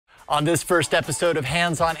On this first episode of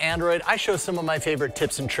Hands on Android, I show some of my favorite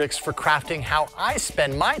tips and tricks for crafting how I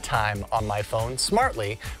spend my time on my phone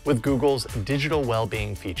smartly with Google's Digital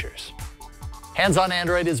Wellbeing features. Hands on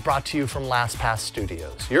Android is brought to you from LastPass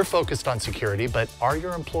Studios. You're focused on security, but are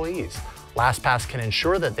your employees? LastPass can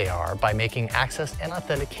ensure that they are by making access and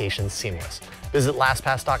authentication seamless. Visit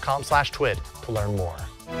lastpass.com/twit to learn more.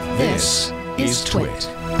 This is Twit.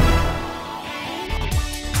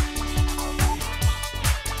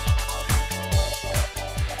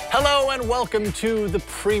 Hello and welcome to the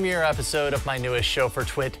premiere episode of my newest show for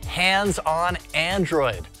Twit, Hands on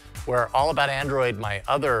Android, where All About Android, my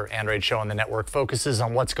other Android show on the network, focuses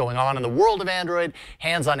on what's going on in the world of Android.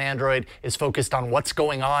 Hands on Android is focused on what's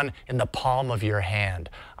going on in the palm of your hand.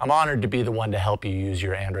 I'm honored to be the one to help you use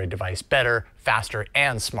your Android device better, faster,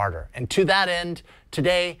 and smarter. And to that end,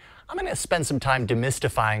 today, I'm going to spend some time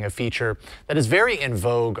demystifying a feature that is very in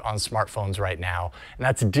vogue on smartphones right now, and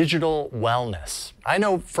that's digital wellness. I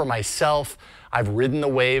know for myself, I've ridden the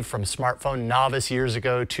wave from smartphone novice years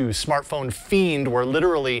ago to smartphone fiend, where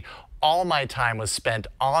literally all my time was spent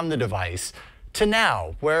on the device, to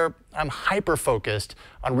now, where I'm hyper-focused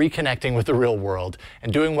on reconnecting with the real world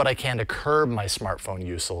and doing what I can to curb my smartphone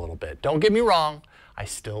use a little bit. Don't get me wrong, I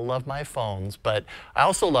still love my phones, but I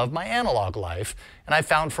also love my analog life, and I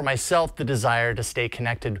found for myself the desire to stay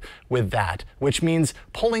connected with that, which means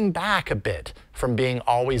pulling back a bit from being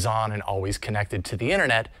always on and always connected to the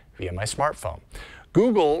internet via my smartphone.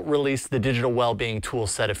 Google released the Digital Wellbeing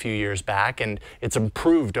toolset a few years back, and it's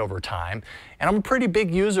improved over time, and I'm a pretty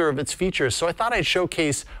big user of its features, so I thought I'd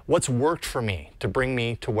showcase what's worked for me to bring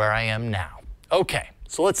me to where I am now. Okay,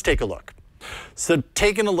 so let's take a look. So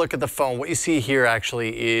taking a look at the phone, what you see here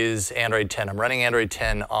actually is Android 10. I'm running Android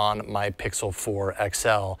 10 on my Pixel 4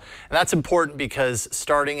 XL. And that's important because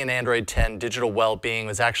starting in Android 10, Digital Wellbeing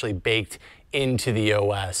was actually baked into the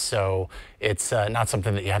OS. So it's not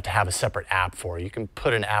something that you have to have a separate app for. You can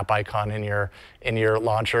put an app icon in your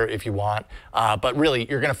launcher if you want, but really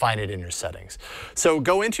you're going to find it in your settings. So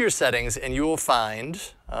go into your settings and you will find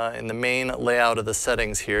in the main layout of the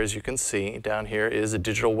settings here, as you can see, down here is a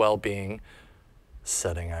Digital Wellbeing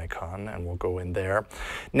setting icon, and we'll go in there.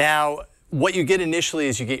 Now, what you get initially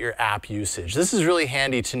is you get your app usage. This is really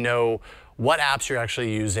handy to know what apps you're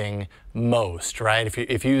actually using most, right?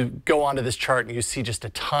 If you go onto this chart and you see just a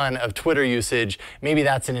ton of Twitter usage, maybe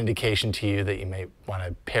that's an indication to you that you may want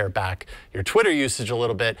to pare back your Twitter usage a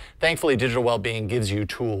little bit. Thankfully, Digital Wellbeing gives you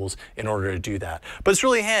tools in order to do that. But it's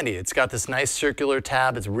really handy. It's got this nice circular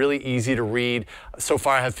tab. It's really easy to read. So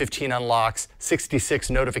far, I have 15 unlocks, 66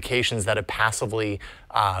 notifications that have passively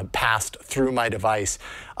passed through my device.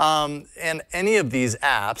 And any of these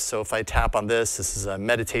apps, so if I tap on this is a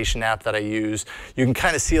meditation app that I use, you can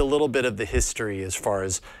kind of see a little bit of the history as far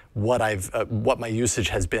as what my usage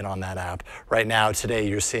has been on that app. Right now, today,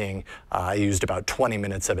 you're seeing I used about 20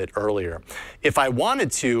 minutes of it earlier. If I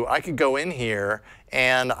wanted to, I could go in here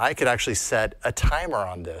and I could actually set a timer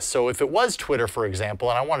on this. So if it was Twitter, for example,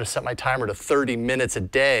 and I wanted to set my timer to 30 minutes a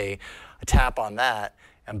day, I tap on that,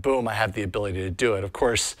 and boom, I have the ability to do it. Of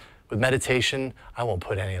course, with meditation, I won't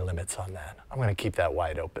put any limits on that. I'm going to keep that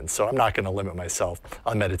wide open, so I'm not going to limit myself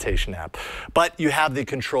on meditation app. But you have the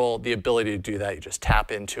control, the ability to do that. You just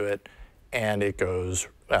tap into it, and it goes,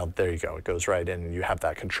 well, there you go. It goes right in, and you have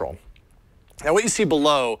that control. Now, what you see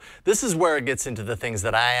below, this is where it gets into the things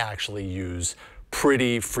that I actually use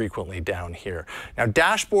pretty frequently down here. Now,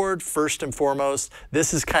 dashboard, first and foremost,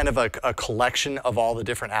 this is kind of a collection of all the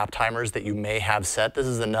different app timers that you may have set. This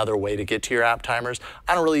is another way to get to your app timers.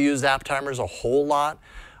 I don't really use app timers a whole lot,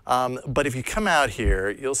 but if you come out here,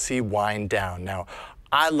 you'll see wind down. Now,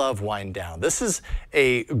 I love wind down. This is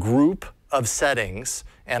a group of settings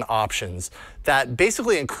and options that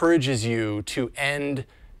basically encourages you to end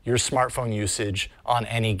your smartphone usage on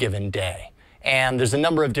any given day. And there's a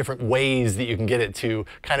number of different ways that you can get it to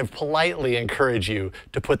kind of politely encourage you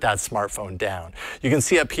to put that smartphone down. You can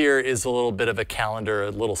see up here is a little bit of a calendar,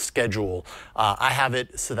 a little schedule. I have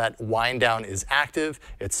it so that wind down is active.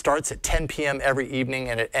 It starts at 10 p.m. every evening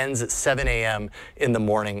and it ends at 7 a.m. in the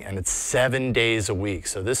morning, and it's 7 days a week.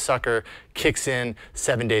 So this sucker kicks in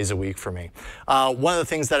 7 days a week for me. One of the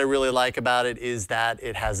things that I really like about it is that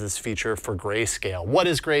it has this feature for grayscale. What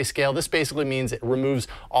is grayscale? This basically means it removes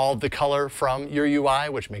all of the color from your UI,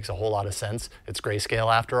 which makes a whole lot of sense. It's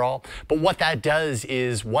grayscale after all. But what that does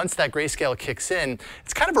is once that grayscale kicks in,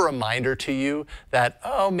 it's kind of a reminder to you that,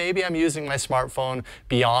 oh, maybe I'm using my smartphone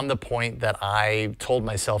beyond the point that I told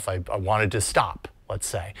myself I wanted to stop, let's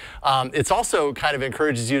say. It's also kind of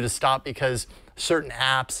encourages you to stop because certain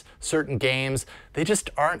apps, certain games, they just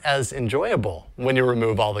aren't as enjoyable when you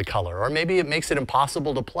remove all the color, or maybe it makes it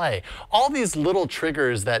impossible to play. All these little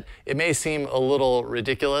triggers that it may seem a little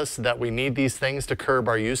ridiculous that we need these things to curb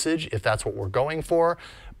our usage if that's what we're going for,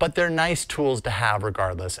 but they're nice tools to have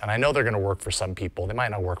regardless, and I know they're going to work for some people. They might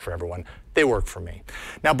not work for everyone. They work for me.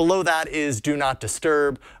 Now below that is Do Not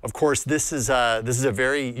Disturb. Of course, this is a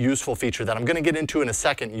very useful feature that I'm going to get into in a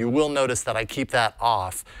second. You will notice that I keep that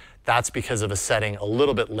off. That's because of a setting a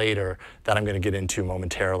little bit later that I'm going to get into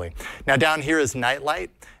momentarily. Now down here is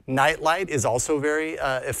Nightlight. Nightlight is also very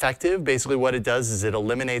effective. Basically what it does is it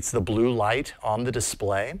eliminates the blue light on the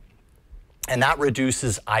display, and that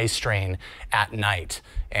reduces eye strain at night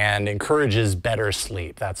and encourages better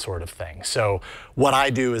sleep, that sort of thing. So what I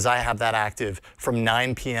do is I have that active from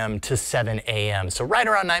 9 p.m. to 7 a.m. So right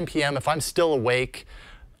around 9 p.m., if I'm still awake,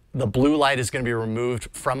 the blue light is going to be removed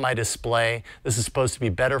from my display. This is supposed to be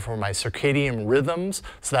better for my circadian rhythms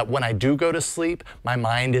so that when I do go to sleep, my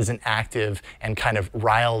mind isn't active and kind of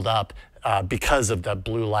riled up because of the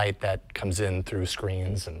blue light that comes in through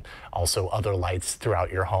screens and also other lights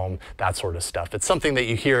throughout your home, that sort of stuff. It's something that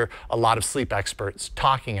you hear a lot of sleep experts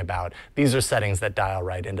talking about. These are settings that dial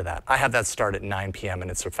right into that. I have that start at 9 p.m.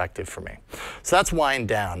 and it's effective for me. So that's wind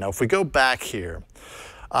down. Now if we go back here,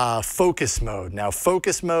 focus mode. Now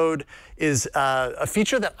focus mode is a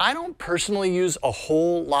feature that I don't personally use a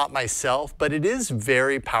whole lot myself, but it is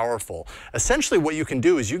very powerful. Essentially what you can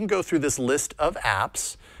do is you can go through this list of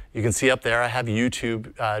apps. You can see up there I have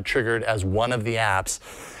YouTube triggered as one of the apps.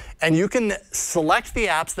 And you can select the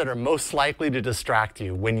apps that are most likely to distract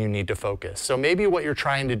you when you need to focus. So maybe what you're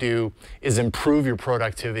trying to do is improve your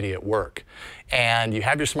productivity at work. And you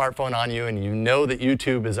have your smartphone on you and you know that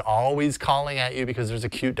YouTube is always calling at you because there's a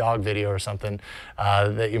cute dog video or something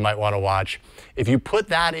that you might want to watch. If you put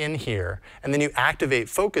that in here and then you activate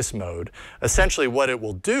focus mode, essentially what it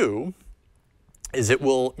will do is it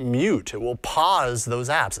will mute, it will pause those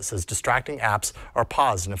apps. It says distracting apps are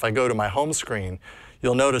paused. And if I go to my home screen,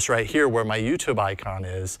 you'll notice right here where my YouTube icon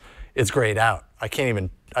is, it's grayed out. I can't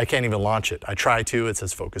even launch it. I try to, it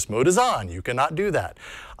says focus mode is on. You cannot do that.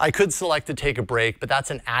 I could select to take a break, but that's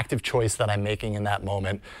an active choice that I'm making in that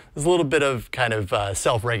moment. There's a little bit of kind of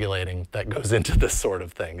self-regulating that goes into this sort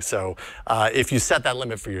of thing. So if you set that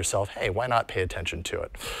limit for yourself, hey, why not pay attention to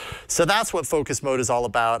it? So that's what focus mode is all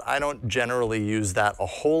about. I don't generally use that a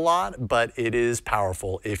whole lot, but it is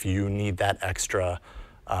powerful if you need that extra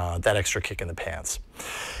kick in the pants.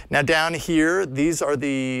 Now down here, these are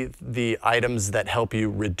the items that help you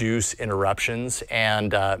reduce interruptions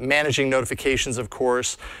and managing notifications, of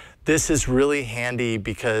course. This is really handy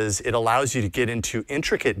because it allows you to get into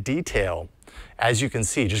intricate detail. As you can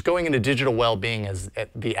see, just going into Digital Wellbeing as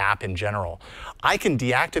the app in general, I can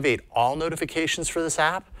deactivate all notifications for this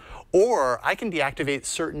app, or I can deactivate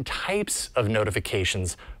certain types of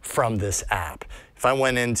notifications from this app. If I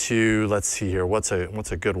went into, let's see here, what's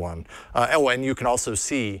a good one? Oh, and you can also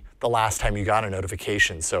see the last time you got a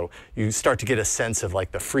notification. So you start to get a sense of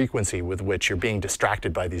like the frequency with which you're being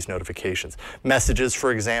distracted by these notifications. Messages,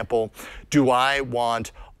 for example, do I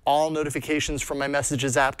want all notifications from my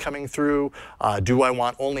Messages app coming through? Do I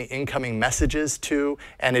want only incoming messages too?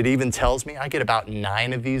 And it even tells me I get about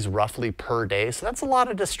 9 of these roughly per day. So that's a lot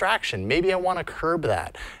of distraction. Maybe I want to curb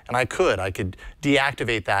that. And I could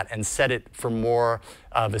deactivate that and set it for more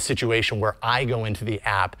of a situation where I go into the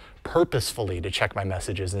app purposefully to check my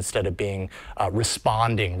messages instead of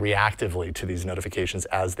responding reactively to these notifications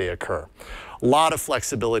as they occur. A lot of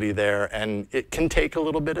flexibility there, and it can take a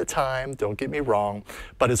little bit of time, don't get me wrong,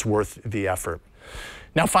 but it's worth the effort.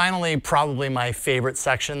 Now finally, probably my favorite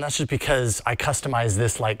section, that's just because I customize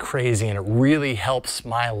this like crazy and it really helps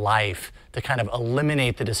my life to kind of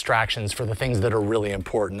eliminate the distractions for the things that are really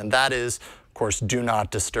important, and that is, of course, Do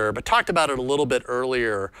Not Disturb. I talked about it a little bit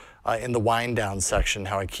earlier in the wind down section,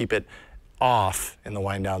 how I keep it off in the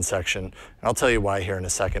wind down section. And I'll tell you why here in a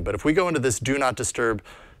second. But if we go into this Do Not Disturb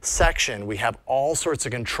section, we have all sorts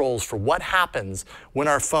of controls for what happens when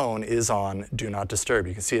our phone is on Do Not Disturb.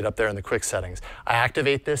 You can see it up there in the quick settings. I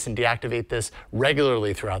activate this and deactivate this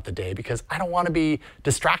regularly throughout the day because I don't want to be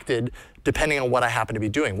distracted depending on what I happen to be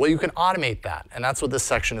doing. Well, you can automate that, and that's what this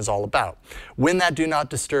section is all about. When that Do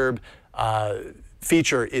Not Disturb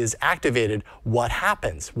feature is activated, what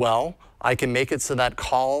happens? Well, I can make it so that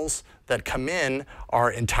calls that come in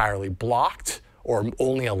are entirely blocked or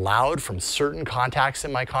only allowed from certain contacts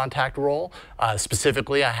in my contact roll.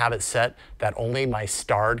 Specifically, I have it set that only my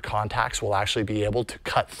starred contacts will actually be able to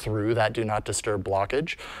cut through that Do Not Disturb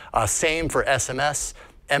blockage. Same for SMS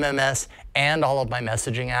MMS and all of my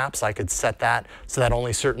messaging apps. I could set that so that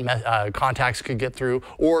only certain contacts could get through,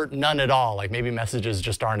 or none at all. Like maybe messages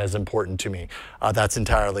just aren't as important to me. That's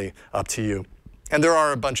entirely up to you. And there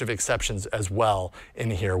are a bunch of exceptions as well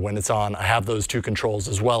in here. When it's on, I have those two controls,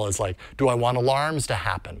 as well as like, do I want alarms to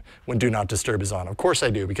happen when Do Not Disturb is on? Of course I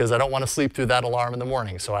do, because I don't want to sleep through that alarm in the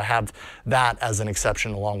morning. So I have that as an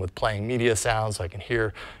exception, along with playing media sounds. So I can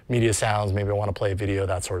hear media sounds, maybe I want to play a video,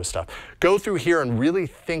 that sort of stuff. Go through here and really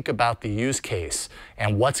think about the use case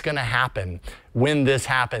and what's going to happen when this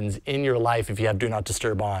happens in your life if you have Do Not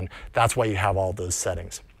Disturb on. That's why you have all those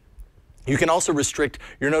settings. You can also restrict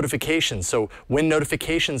your notifications. So when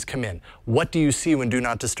notifications come in, what do you see when Do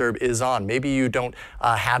Not Disturb is on? Maybe you don't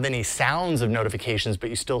have any sounds of notifications,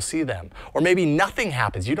 but you still see them. Or maybe nothing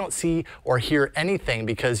happens. You don't see or hear anything,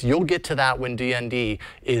 because you'll get to that when DND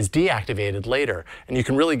is deactivated later. And you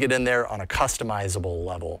can really get in there on a customizable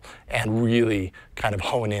level and really kind of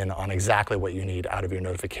hone in on exactly what you need out of your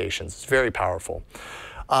notifications. It's very powerful.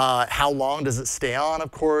 How long does it stay on,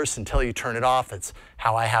 of course, until you turn it off? It's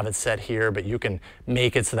how I have it set here, but you can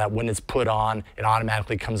make it so that when it's put on, it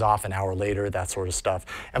automatically comes off an hour later, that sort of stuff.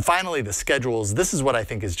 And finally, the schedules. This is what I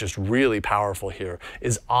think is just really powerful here,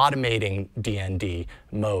 is automating DND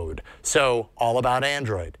mode. So all about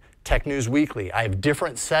Android. Tech News Weekly, I have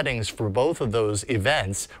different settings for both of those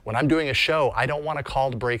events. When I'm doing a show, I don't want a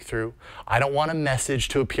call to breakthrough. I don't want a message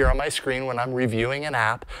to appear on my screen when I'm reviewing an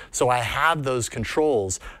app. So I have those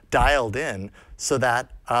controls dialed in so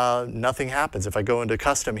that nothing happens. If I go into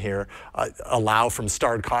custom here, allow from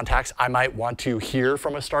starred contacts, I might want to hear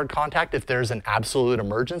from a starred contact if there's an absolute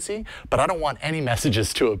emergency, but I don't want any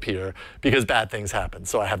messages to appear because bad things happen.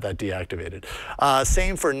 So I have that deactivated.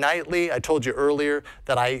 Same for nightly. I told you earlier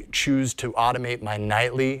that I choose to automate my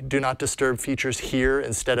nightly Do Not Disturb features here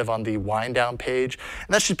instead of on the wind down page.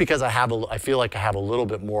 And that's just because I feel like I have a little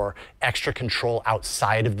bit more extra control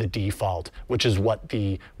outside of the default, which is what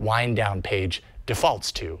the wind down page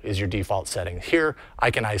defaults to, is your default setting. Here, I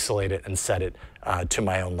can isolate it and set it to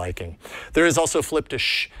my own liking. There is also flip to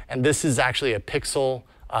shh, and this is actually a Pixel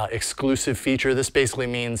exclusive feature. This basically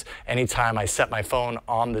means anytime I set my phone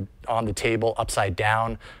on the table upside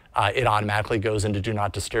down, it automatically goes into Do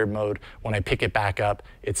Not Disturb mode. When I pick it back up,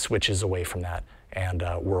 it switches away from that, and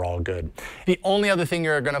we're all good. The only other thing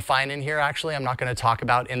you're going to find in here, actually, I'm not going to talk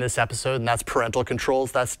about in this episode, and that's parental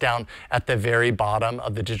controls. That's down at the very bottom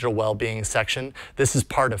of the Digital Wellbeing section. This is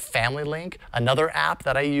part of Family Link, another app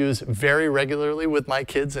that I use very regularly with my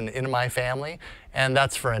kids and in my family, and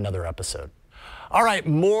that's for another episode. All right,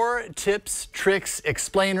 more tips, tricks,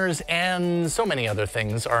 explainers, and so many other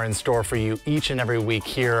things are in store for you each and every week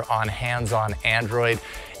here on Hands on Android.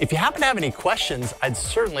 If you happen to have any questions, I'd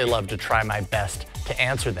certainly love to try my best to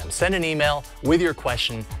answer them. Send an email with your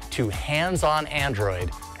question to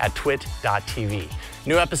handsonandroid@twit.tv.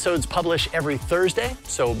 New episodes publish every Thursday,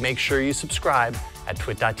 so make sure you subscribe at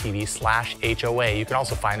twit.tv/HOA. You can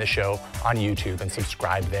also find the show on YouTube and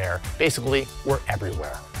subscribe there. Basically, we're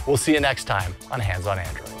everywhere. We'll see you next time on Hands on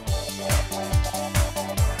Android.